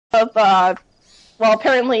of, well,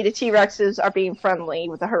 apparently the T-Rexes are being friendly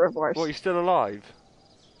with the herbivores. What, you still alive?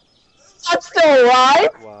 I'm still alive?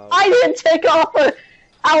 Wow. I didn't take off a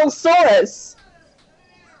Allosaurus!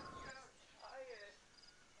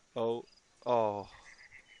 Oh.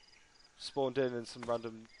 Spawned in some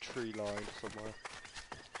random tree line somewhere.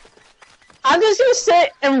 I'm just gonna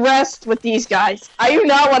sit and rest with these guys. I do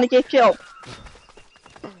not want to get killed.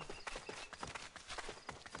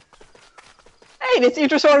 Hey, this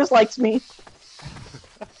Idrosaurus likes me.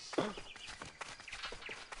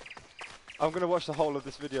 I'm gonna watch the whole of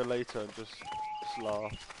this video later and just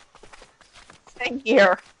laugh. Thank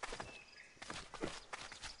you.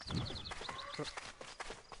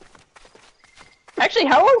 Actually,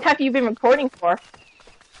 how long have you been recording for?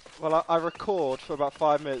 Well, I record for about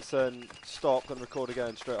 5 minutes and stop and record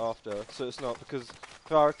again straight after. So it's not, because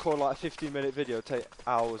if I record like a 15-minute video, it'll take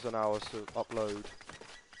hours and hours to upload.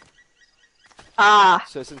 Ah.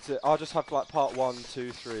 So since I'll just have like part 1,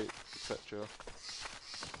 2, 3, etc.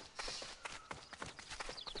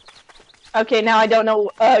 Okay, now I don't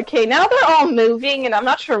know. Okay, now they're all moving, and I'm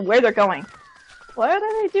not sure where they're going. What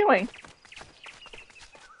are they doing?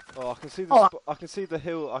 Oh, I can see the I can see the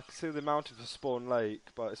hill. I can see the mountain for Spawn Lake,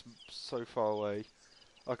 but it's so far away.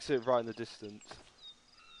 I can see it right in the distance.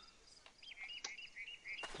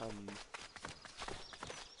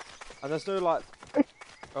 And there's no like.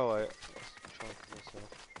 Oh wait, let's try and kill myself.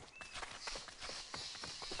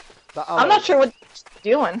 That I'm not sure what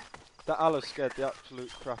they're doing. That aloe scared the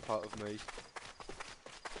absolute crap out of me.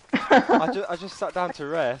 I just sat down to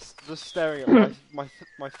rest, just staring at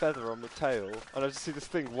my feather on the tail, and I just see this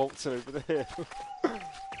thing waltzing over the hill.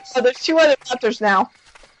 So there's 2 other raptors now.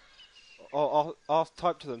 Oh, I'll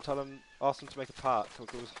type to them, ask them to make a pack, we'll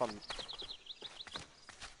go hunt.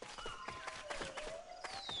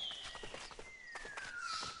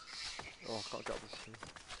 Oh, I can't get this thing.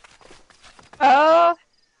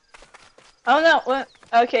 Oh no, what?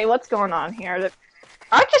 Okay, what's going on here?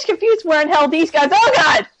 I'm just confused where in hell these guys— oh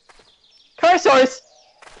god! Carnosaurus!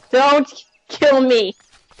 Don't kill me!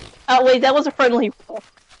 Oh wait, that was a friendly roll.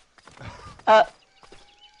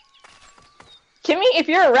 Kimmy, if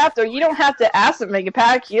you're a raptor, you don't have to ask them to make a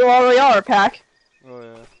pack. You already are a pack. Oh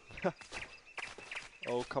yeah.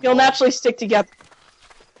 Oh come on. You'll naturally stick together.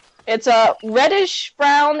 It's a reddish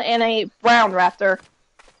brown and a brown raptor.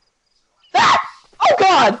 Ah! Oh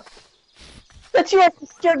god! That T-Rex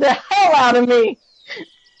scared the hell out of me!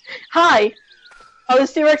 Hi! Oh,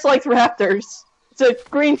 this T-Rex likes raptors. It's a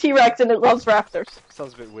green T-Rex and it loves raptors.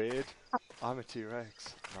 Sounds a bit weird. I'm a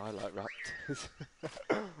T-Rex and I like raptors.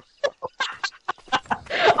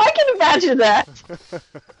 I can imagine that!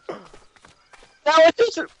 Now it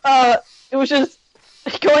was just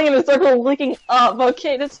going in a circle looking up.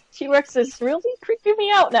 Okay, this T-Rex is really creeping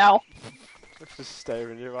me out now. It's just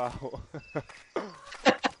staring you out.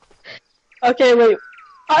 Okay, wait.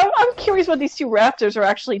 I'm curious what these 2 raptors are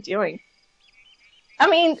actually doing. I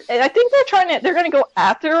mean, I think they're gonna go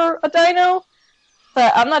after a dino,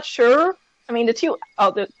 but I'm not sure. I mean, they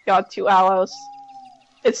got 2 aloes.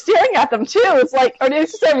 It's staring at them too. It's like, are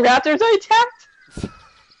these the same raptors I attacked?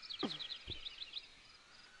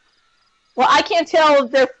 Well, I can't tell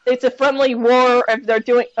if it's a friendly war or if they're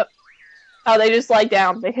doing. Oh, they just lie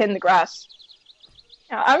down. They hid in the grass.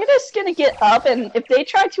 Now, I'm just gonna get up, and if they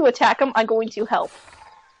try to attack them, I'm going to help.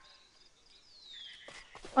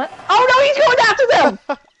 What? Oh no, he's going after them!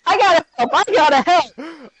 I gotta help!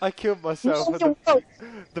 I killed myself and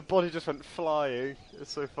the body just went flying.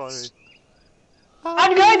 It's so funny.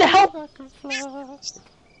 I'm going to help! I can fly.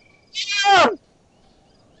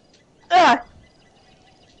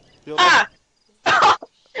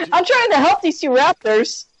 I'm trying to help these 2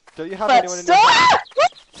 raptors. Don't you have anyone in your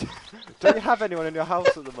Don't you have anyone in your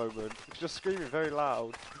house at the moment? You're screaming very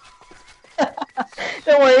loud.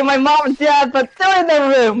 Don't worry, my mom and dad, but they're in their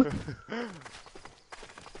room.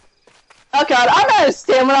 Oh god, I'm out of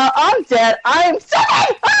stamina. I'm dead. I'm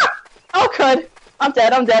sorry! Ah! Oh god. I'm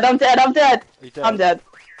dead. I'm dead. I'm dead. I'm dead. I'm dead.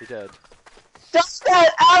 You're dead. Just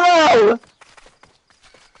that arrow!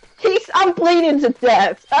 I'm bleeding to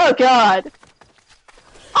death. Oh god.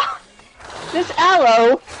 Oh, this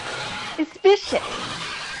arrow is vicious.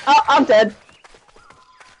 Oh, I'm dead.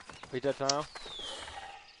 Are you dead now?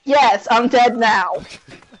 Yes, I'm dead now.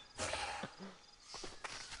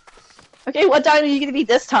 Okay, what dino are you gonna be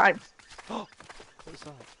this time? What's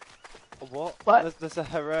that? What? What? There's a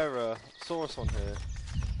Herrera-saurus on here.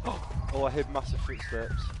 Oh, I heard massive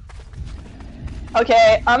footsteps.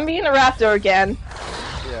 Okay, I'm being a raptor again.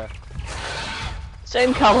 Yeah.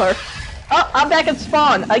 Same color. Oh, I'm back at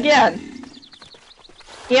spawn again.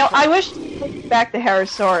 You know, I wish to take back the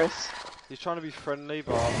Herrerasaurus. He's trying to be friendly,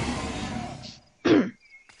 but...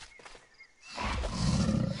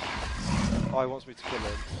 Oh, he wants me to kill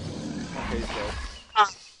him. Okay, he's dead.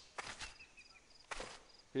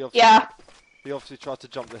 He obviously tried to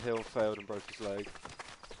jump the hill, failed, and broke his leg.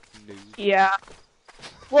 Noob. Yeah.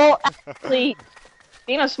 Well, actually,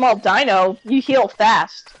 being a small dino, you heal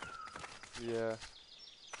fast. Yeah.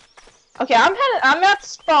 Okay, I'm at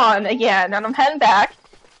spawn again, and I'm heading back.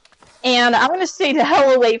 And I'm gonna stay the hell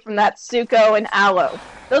away from that Zuko and Aloe.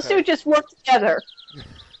 Those two just work together.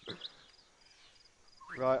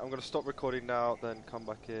 Right, I'm gonna stop recording now, then come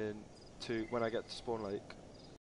back in to when I get to Spawn Lake.